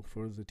Jericho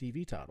for the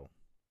TV title.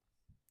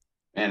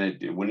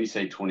 And when you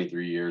say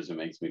 23 years, it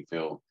makes me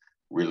feel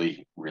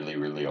really, really,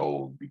 really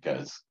old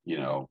because,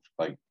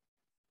 like,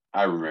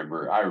 I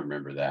remember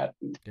that.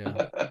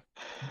 Yeah.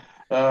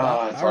 It's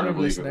hard to remember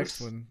believe this it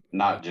next was one.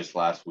 not just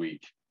last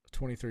week.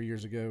 23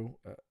 years ago.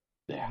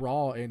 Yeah.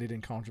 Raw ended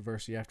in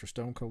controversy after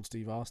Stone Cold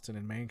Steve Austin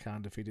and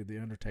Mankind defeated The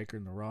Undertaker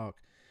and The Rock.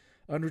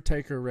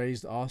 Undertaker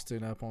raised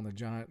Austin up on the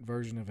giant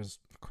version of his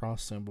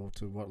cross symbol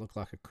to what looked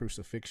like a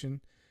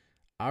crucifixion.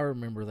 I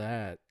remember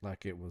that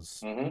like it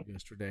was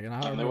yesterday.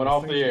 And they went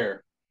off the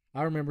air.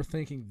 I remember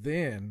thinking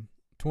then,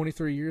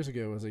 23 years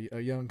ago, as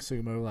a young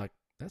sumo, like,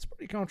 that's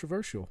pretty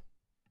controversial.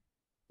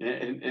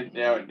 And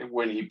now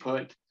when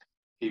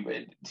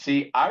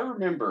I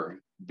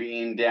remember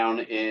being down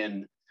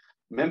in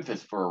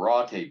Memphis for a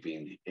Raw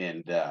taping,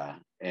 and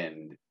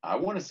I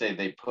want to say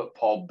they put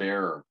Paul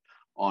Bearer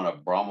on a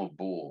Brahma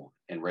bull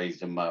and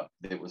raised him up.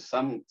 There was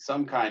some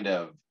kind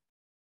of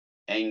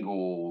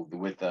angle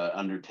with the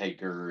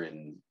Undertaker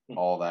and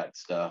all that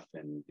stuff,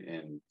 and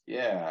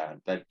yeah,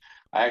 that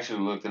I actually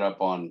looked it up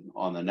on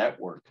the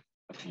network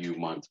a few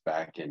months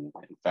back and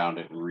found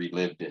it and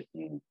relived it.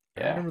 And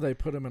I remember they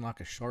put him in like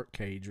a shark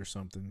cage or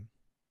something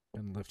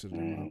and lifted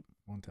him up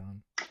one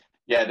time.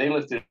 Yeah, they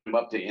lifted him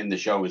up to end the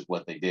show is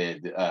what they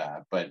did.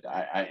 But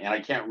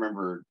I can't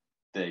remember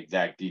the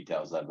exact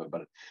details of it,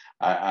 but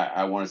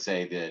I want to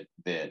say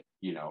that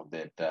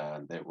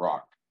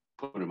Rock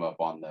put him up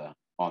on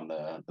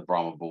the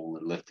Brahma bull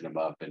and lifted him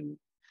up, and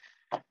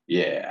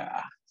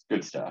yeah, it's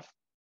good stuff.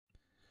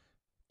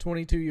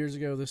 22 years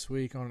ago this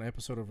week on an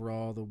episode of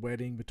Raw, the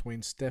wedding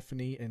between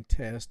Stephanie and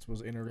Test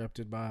was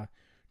interrupted by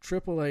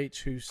Triple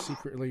H, who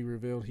secretly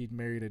revealed he'd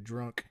married a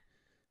drunk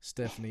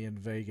Stephanie in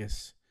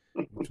Vegas,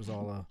 which was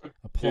all a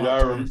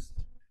plot twist.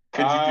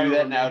 Could you do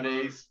that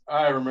nowadays?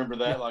 I remember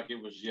that like it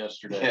was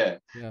yesterday.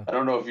 Yeah. I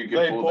don't know if you could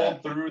They pull pulled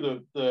that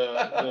through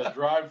the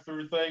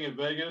drive-through thing in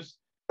Vegas.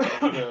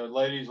 The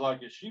lady's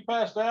like, is she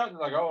passed out? And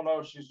like, oh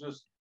no, she's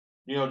just,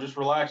 just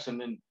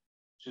relaxing. And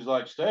she's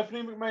like,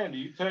 Stephanie McMahon, do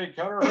you take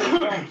Hunter or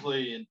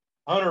Helmsley? And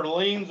Hunter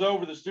leans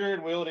over the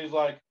steering wheel and he's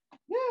like,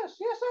 yes,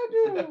 I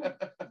do.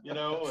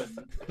 And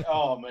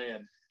oh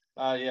man,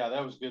 yeah,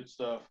 that was good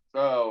stuff.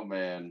 Oh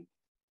man.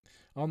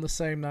 On the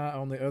same night,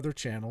 on the other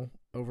channel,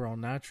 over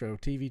on Nitro,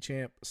 TV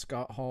champ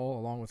Scott Hall,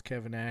 along with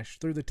Kevin Nash,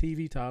 threw the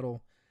TV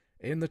title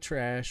in the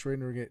trash,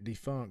 rendering it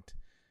defunct,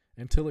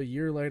 until a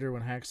year later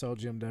when Hacksaw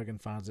Jim Duggan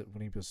finds it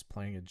when he was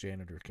playing a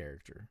janitor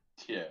character.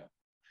 Yeah.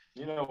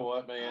 You know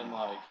what, man?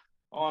 Like,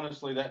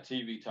 honestly, that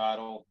TV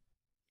title,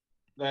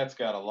 that's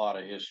got a lot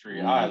of history.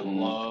 Mm-hmm. I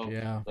love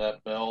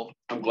that belt.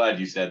 I'm glad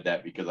you said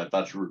that because I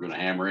thought you were going to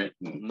hammer it.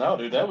 No,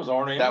 dude, that was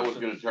Arn Anderson. That was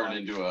going to turn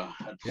into a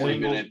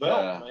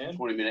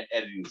 20-minute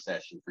editing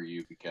session for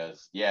you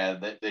because, yeah,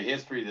 the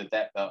history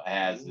that belt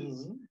has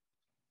is,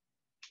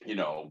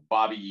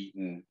 Bobby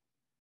Eaton,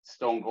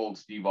 Stone Cold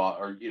Steve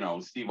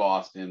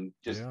Austin,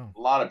 just a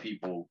lot of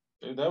people.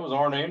 Dude, that was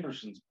Arn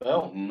Anderson's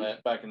belt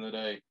back in the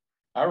day.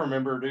 I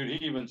remember, dude,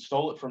 he even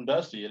stole it from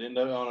Dusty on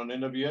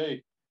an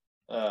NWA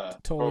Tully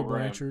program.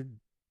 Blanchard.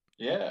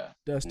 Yeah.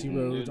 Dusty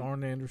Rhodes, dude.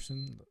 Arn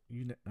Anderson.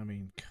 Yeah.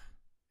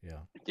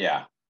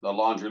 Yeah. The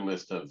laundry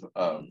list of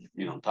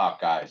top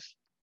guys.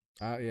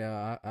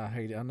 I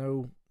hate it. I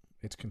know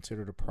it's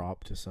considered a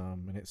prop to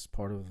some, and it's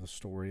part of the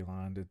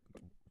storyline to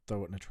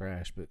throw it in the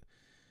trash, but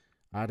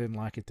I didn't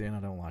like it then. I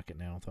don't like it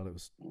now. I thought it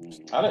was.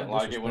 I didn't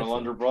like it when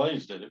Alundra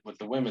Blaze did it with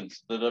the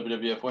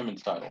WWF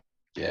women's title.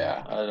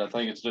 Yeah. I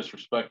think it's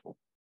disrespectful.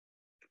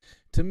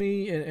 To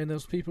me, and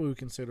those people who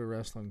consider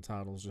wrestling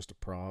titles just a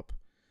prop,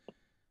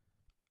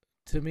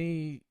 to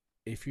me,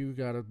 if you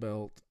got a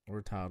belt or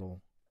a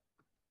title,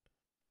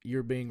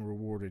 you're being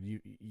rewarded.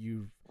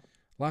 You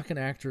like an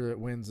actor that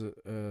wins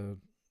an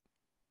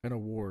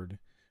award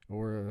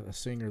or a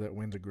singer that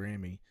wins a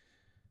Grammy.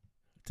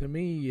 To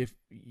me, if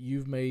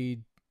you've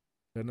made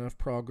enough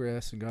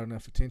progress and got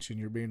enough attention,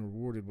 you're being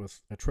rewarded with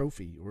a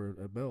trophy or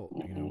a belt.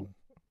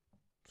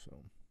 So.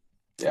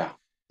 Yeah.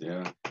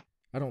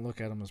 I don't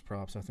look at them as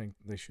props. I think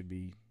they should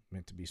be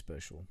meant to be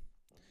special.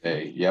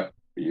 Hey, yep,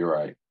 you're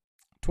right.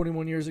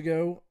 21 years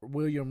ago,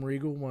 William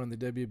Regal won the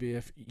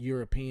WWF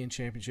European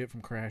Championship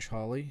from Crash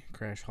Holly.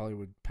 Crash Holly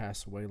would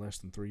pass away less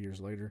than 3 years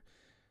later.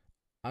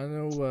 I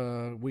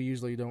know we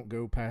usually don't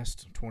go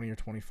past 20 or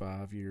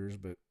 25 years,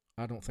 but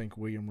I don't think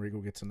William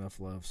Regal gets enough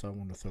love, so I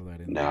wanted to throw that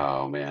in there.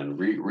 No, man.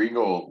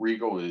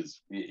 Regal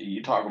is,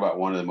 you talk about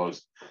one of the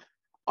most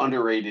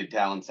underrated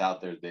talents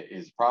out there that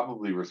is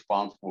probably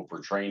responsible for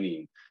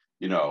training,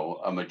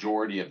 a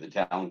majority of the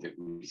talent that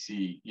we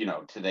see,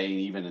 today and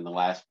even in the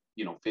last,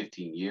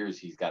 15 years,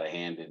 he's got a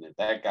hand in it.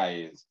 That guy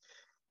is,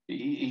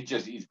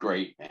 he's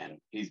great, man.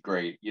 He's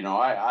great.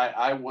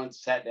 I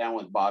once sat down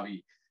with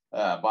Bobby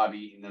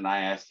Eaton and I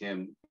asked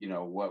him,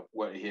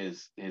 what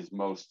his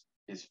most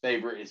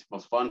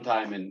fun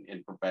time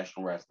in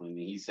professional wrestling. And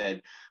he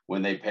said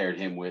when they paired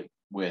him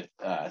with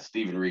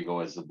Steven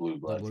Regal as the Blue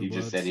Bloods. He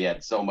just said he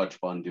had so much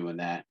fun doing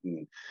that,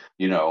 and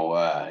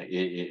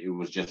it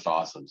was just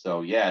awesome.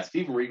 So yeah,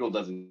 Steven Regal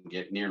doesn't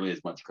get nearly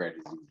as much credit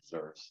as he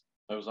deserves.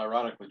 That was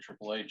ironically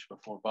Triple H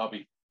before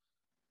Bobby.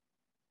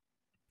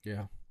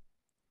 Yeah.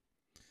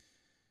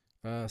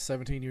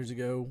 17 years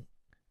ago,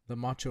 the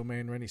Macho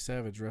Man Randy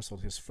Savage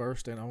wrestled his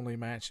first and only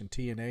match in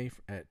TNA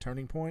at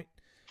Turning Point.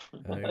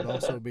 It would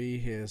also be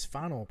his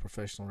final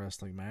professional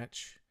wrestling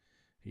match.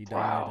 He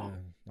died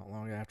not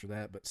long after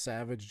that, but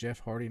Savage, Jeff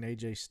Hardy, and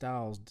AJ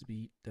Styles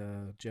beat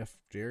Jeff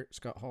Jarrett,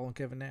 Scott Hall, and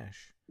Kevin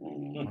Nash.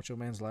 Macho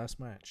Man's last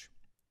match.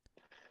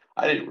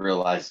 I didn't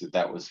realize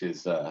that was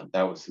his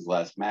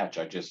last match.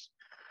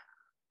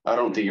 I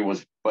don't think it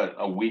was but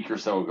a week or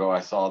so ago I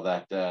saw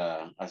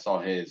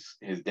his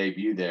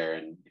debut there,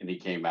 and he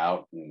came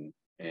out and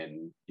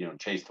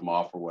chased him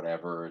off or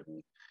whatever,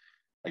 and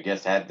I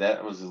guess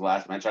that was his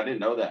last match. I didn't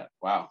know that.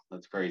 Wow,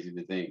 that's crazy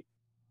to think.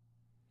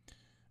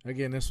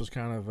 Again, this was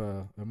kind of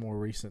a more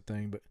recent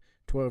thing, but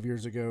 12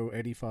 years ago,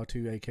 Eddie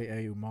Fatu,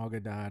 a.k.a.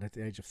 Umaga, died at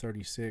the age of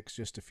 36,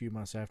 just a few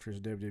months after his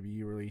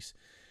WWE release.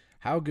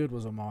 How good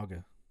was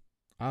Umaga?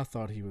 I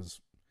thought he was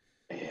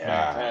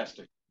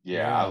fantastic.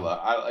 Yeah.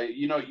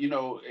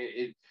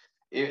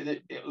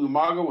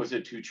 Umaga was a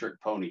two-trick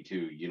pony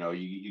too.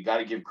 You got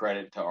to give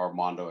credit to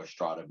Armando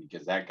Estrada,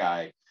 because that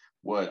guy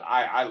was,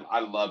 I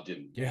loved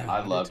him. Yeah,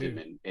 I loved him,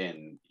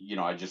 and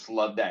I just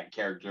loved that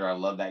character. I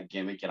love that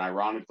gimmick, and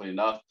ironically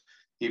enough,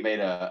 he made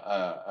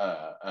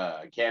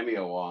a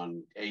cameo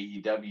on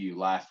AEW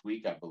last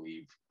week, I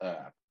believe.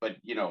 But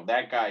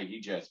that guy,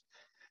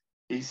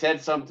 he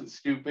said something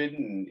stupid,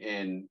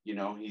 and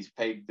he's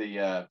paid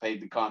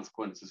the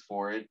consequences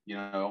for it.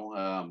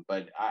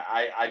 But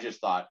I just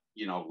thought,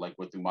 like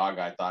with Umaga,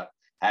 I thought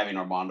having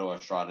Armando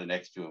Estrada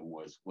next to him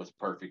was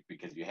perfect,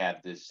 because you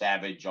had this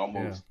savage,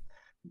 almost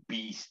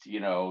beast,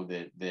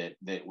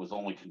 that was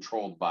only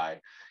controlled by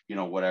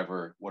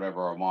whatever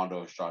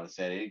Armando Estrada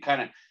said. It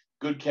kind of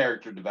good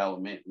character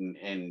development,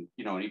 and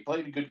he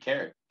played a good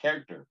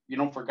character.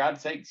 For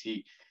God's sakes,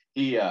 he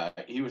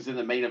was in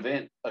the main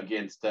event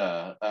against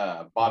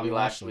Bobby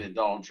Lashley and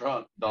Donald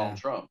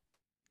Trump.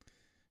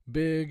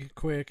 Big,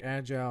 quick,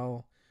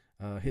 agile.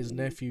 His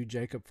nephew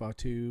Jacob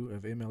Fatu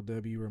of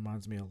MLW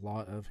reminds me a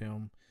lot of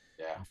him.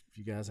 Yeah. If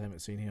you guys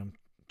haven't seen him,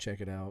 check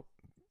it out.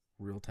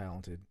 Real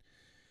talented.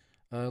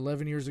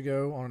 11 years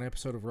ago, on an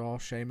episode of Raw,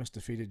 Sheamus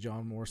defeated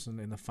John Morrison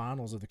in the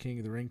finals of the King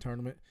of the Ring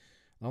tournament.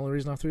 The only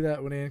reason I threw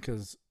that one in,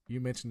 because you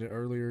mentioned it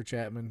earlier,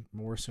 Chapman.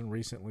 Morrison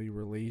recently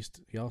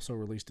released. He also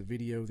released a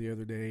video the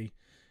other day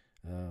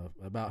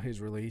about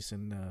his release,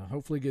 and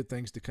hopefully good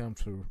things to come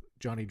to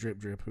Johnny Drip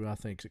Drip, who I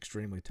think is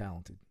extremely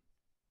talented.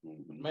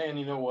 Man,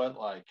 you know what?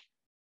 Like,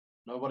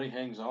 nobody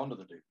hangs on to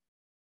the dude.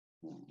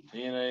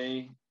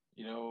 TNA,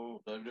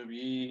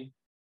 WWE,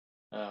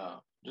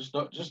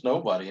 just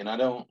nobody. And I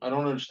don't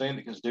understand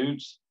it, because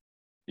dudes,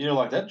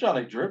 like that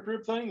Johnny Drip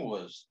Drip thing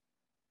was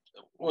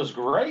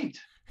great.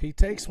 He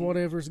takes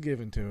whatever's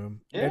given to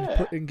him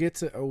and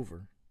gets it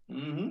over.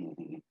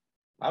 Mm-hmm.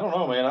 I don't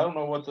know, man. I don't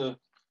know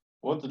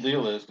what the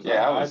deal is, because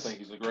I think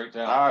he's a great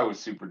talent. I was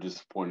super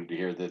disappointed to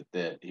hear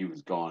that he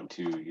was gone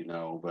too,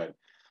 but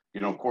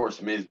of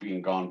course, Miz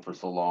being gone for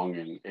so long,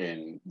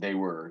 and they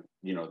were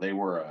you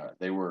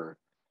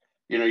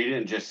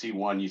didn't just see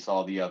one, you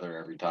saw the other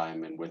every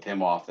time, and with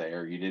him off the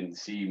air, you didn't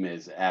see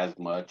Miz as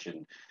much,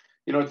 and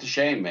it's a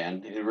shame,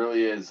 man. It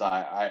really is.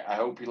 I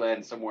hope he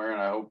lands somewhere,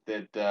 and I hope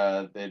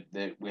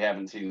that we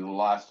haven't seen the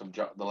last of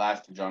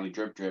Johnny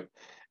Drip Drip.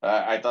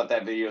 I thought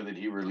that video that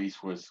he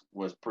released was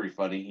pretty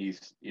funny.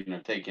 He's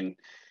taking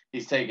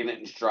it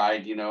in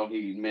stride.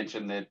 He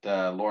mentioned that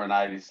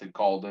Laurinaitis had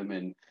called him,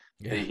 and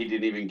he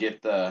didn't even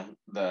get the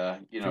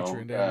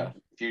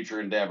future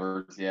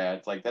endeavors. Yeah,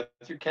 it's like,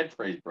 that's your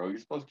catchphrase, bro.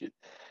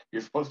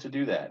 You're supposed to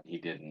do that. He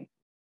didn't.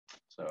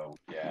 So,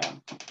 yeah.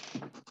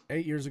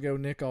 8 years ago,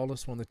 Nick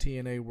Aldis won the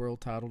TNA World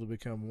title to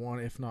become one,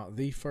 if not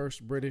the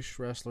first British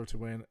wrestler to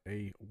win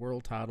a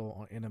world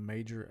title in a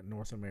major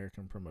North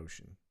American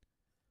promotion.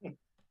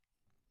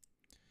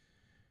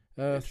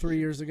 3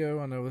 years ago,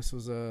 I know this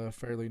was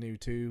fairly new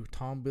too,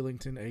 Tom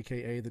Billington,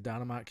 a.k.a. the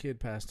Dynamite Kid,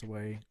 passed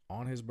away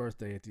on his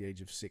birthday at the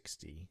age of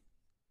 60.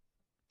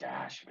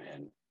 Gosh,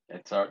 man.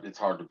 It's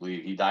hard to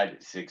believe. He died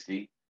at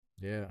 60.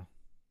 Yeah.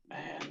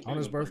 Man, on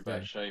his birthday.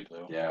 Bad shape,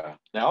 though. Yeah.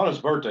 Now, on his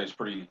birthday is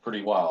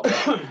pretty wild.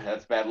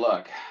 That's bad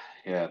luck.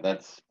 Yeah,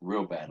 that's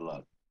real bad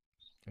luck.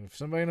 If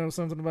somebody knows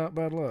something about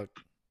bad luck,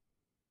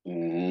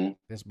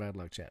 it's bad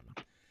luck, Chapman.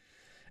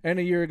 And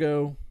a year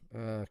ago,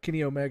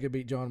 Kenny Omega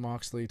beat Jon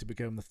Moxley to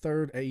become the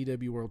third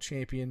AEW World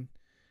Champion,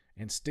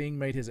 and Sting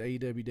made his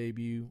AEW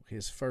debut,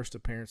 his first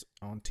appearance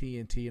on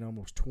TNT in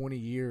almost 20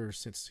 years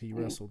since he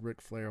wrestled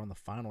Ric Flair on the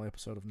final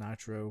episode of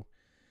Nitro.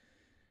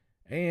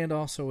 And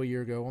also a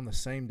year ago, on the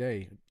same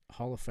day,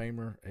 Hall of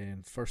Famer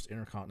and first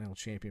Intercontinental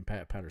Champion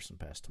Pat Patterson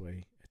passed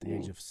away at the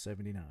age of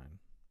 79.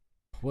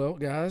 Well,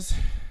 guys,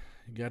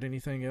 you got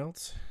anything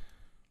else?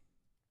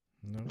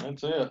 No?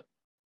 That's it.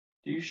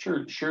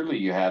 Surely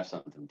you have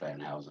something,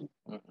 Vanhausen.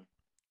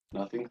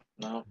 Nothing?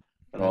 No.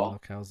 At all?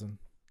 Luckhausen.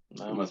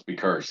 No. You must be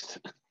cursed.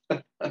 All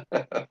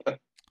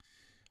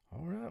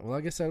right. Well,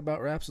 I guess that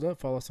about wraps it up.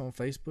 Follow us on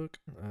Facebook,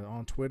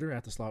 on Twitter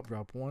at the Slop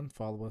Drop 1.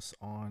 Follow us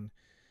on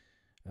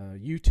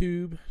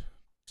YouTube.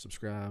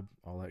 Subscribe,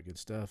 all that good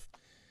stuff.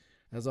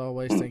 As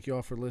always, thank you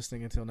all for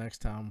listening. Until next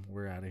time,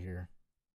 we're out of here.